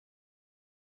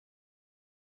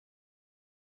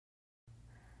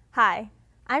Hi,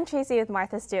 I'm Tracy with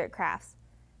Martha Stewart Crafts.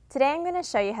 Today I'm going to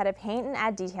show you how to paint and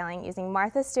add detailing using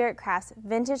Martha Stewart Crafts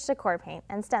vintage decor paint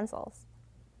and stencils.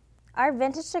 Our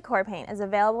vintage decor paint is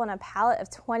available in a palette of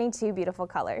 22 beautiful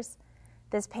colors.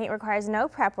 This paint requires no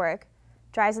prep work,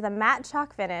 dries with a matte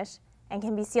chalk finish, and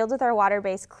can be sealed with our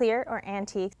water-based clear or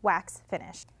antique wax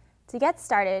finish. To get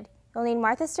started, you'll need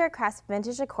Martha Stewart Crafts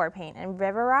vintage decor paint in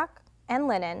river rock and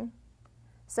linen,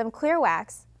 some clear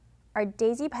wax, our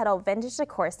daisy petal vintage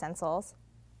decor stencils,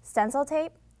 stencil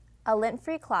tape, a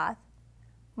lint-free cloth,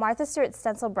 Martha Stewart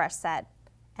stencil brush set,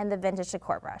 and the vintage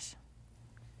decor brush.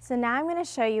 So now I'm going to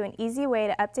show you an easy way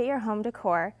to update your home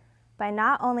decor by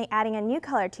not only adding a new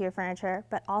color to your furniture,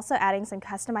 but also adding some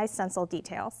customized stencil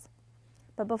details.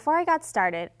 But before I got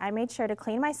started, I made sure to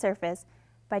clean my surface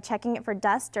by checking it for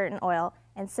dust, dirt, and oil,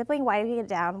 and simply wiping it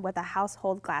down with a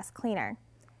household glass cleaner.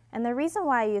 And the reason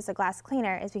why I use a glass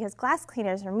cleaner is because glass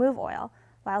cleaners remove oil,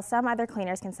 while some other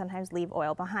cleaners can sometimes leave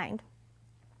oil behind.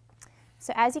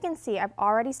 So as you can see, I've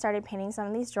already started painting some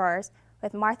of these drawers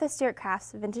with Martha Stewart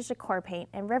Crafts vintage decor paint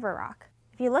in river rock.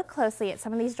 If you look closely at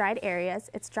some of these dried areas,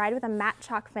 it's dried with a matte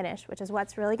chalk finish, which is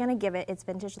what's really going to give it its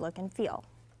vintage look and feel.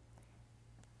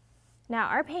 Now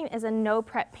our paint is a no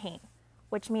prep paint,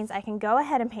 which means I can go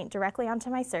ahead and paint directly onto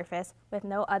my surface with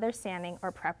no other sanding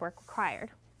or prep work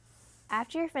required.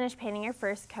 After you're finished painting your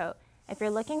first coat, if you're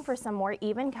looking for some more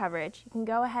even coverage, you can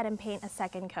go ahead and paint a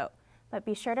second coat, but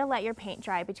be sure to let your paint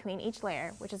dry between each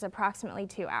layer, which is approximately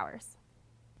 2 hours.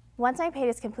 Once my paint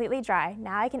is completely dry,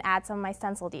 now I can add some of my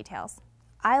stencil details.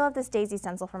 I love this daisy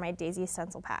stencil for my daisy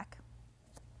stencil pack.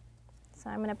 So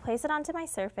I'm going to place it onto my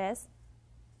surface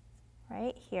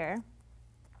right here.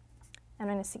 I'm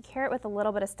going to secure it with a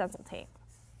little bit of stencil tape.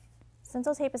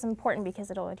 Stencil tape is important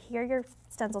because it'll adhere your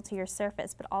stencil to your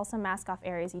surface, but also mask off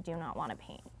areas you do not want to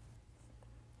paint.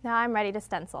 Now I'm ready to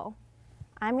stencil.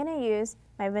 I'm going to use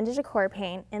my vintage decor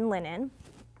paint in linen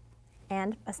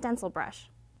and a stencil brush.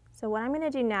 So what I'm going to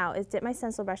do now is dip my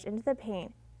stencil brush into the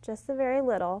paint, just a very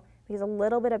little, because a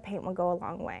little bit of paint will go a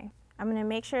long way. I'm going to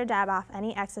make sure to dab off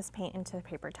any excess paint into the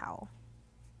paper towel.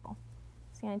 So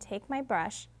I'm going to take my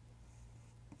brush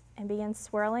and begin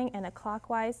swirling in a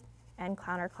clockwise and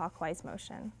counterclockwise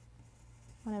motion.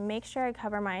 I want to make sure I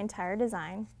cover my entire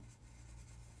design.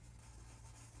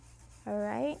 All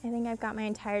right, I think I've got my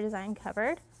entire design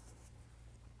covered.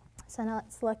 So now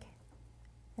let's look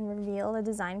and reveal the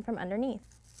design from underneath.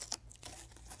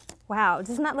 Wow,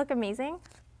 doesn't that look amazing?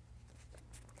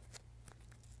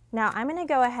 Now I'm going to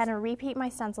go ahead and repeat my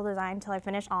stencil design until I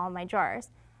finish all of my drawers.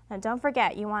 Now don't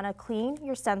forget, you want to clean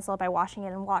your stencil by washing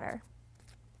it in water.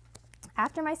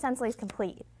 After my stencil is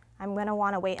complete, I'm going to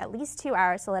want to wait at least 2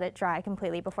 hours to let it dry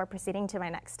completely before proceeding to my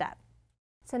next step.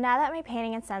 So now that my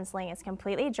painting and stenciling is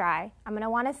completely dry, I'm going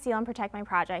to want to seal and protect my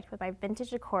project with my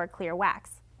vintage decor clear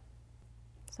wax.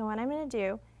 So what I'm going to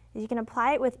do is you can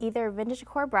apply it with either a vintage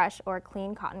decor brush or a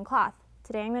clean cotton cloth.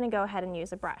 Today I'm going to go ahead and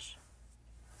use a brush.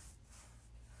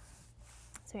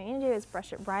 So what you're going to do is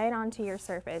brush it right onto your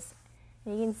surface.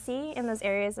 And you can see in those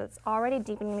areas that's already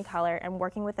deepening the color and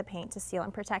working with the paint to seal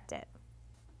and protect it.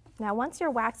 Now once your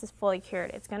wax is fully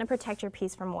cured, it's going to protect your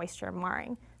piece from moisture and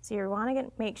marring. So you want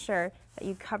to make sure that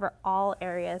you cover all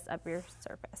areas of your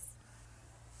surface.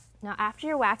 Now after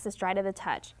your wax is dry to the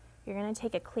touch, you're going to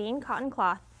take a clean cotton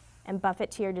cloth and buff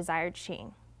it to your desired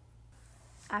sheen.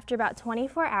 After about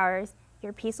 24 hours,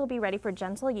 your piece will be ready for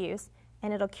gentle use,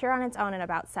 and it'll cure on its own in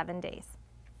about 7 days.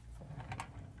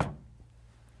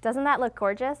 Doesn't that look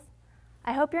gorgeous?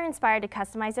 I hope you're inspired to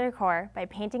customize your decor by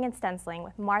painting and stenciling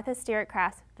with Martha Stewart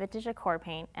Crafts vintage decor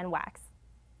paint and wax.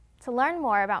 To learn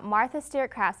more about Martha Stewart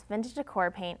Crafts vintage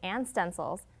decor paint and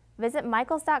stencils, visit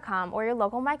michaels.com or your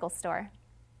local Michaels store.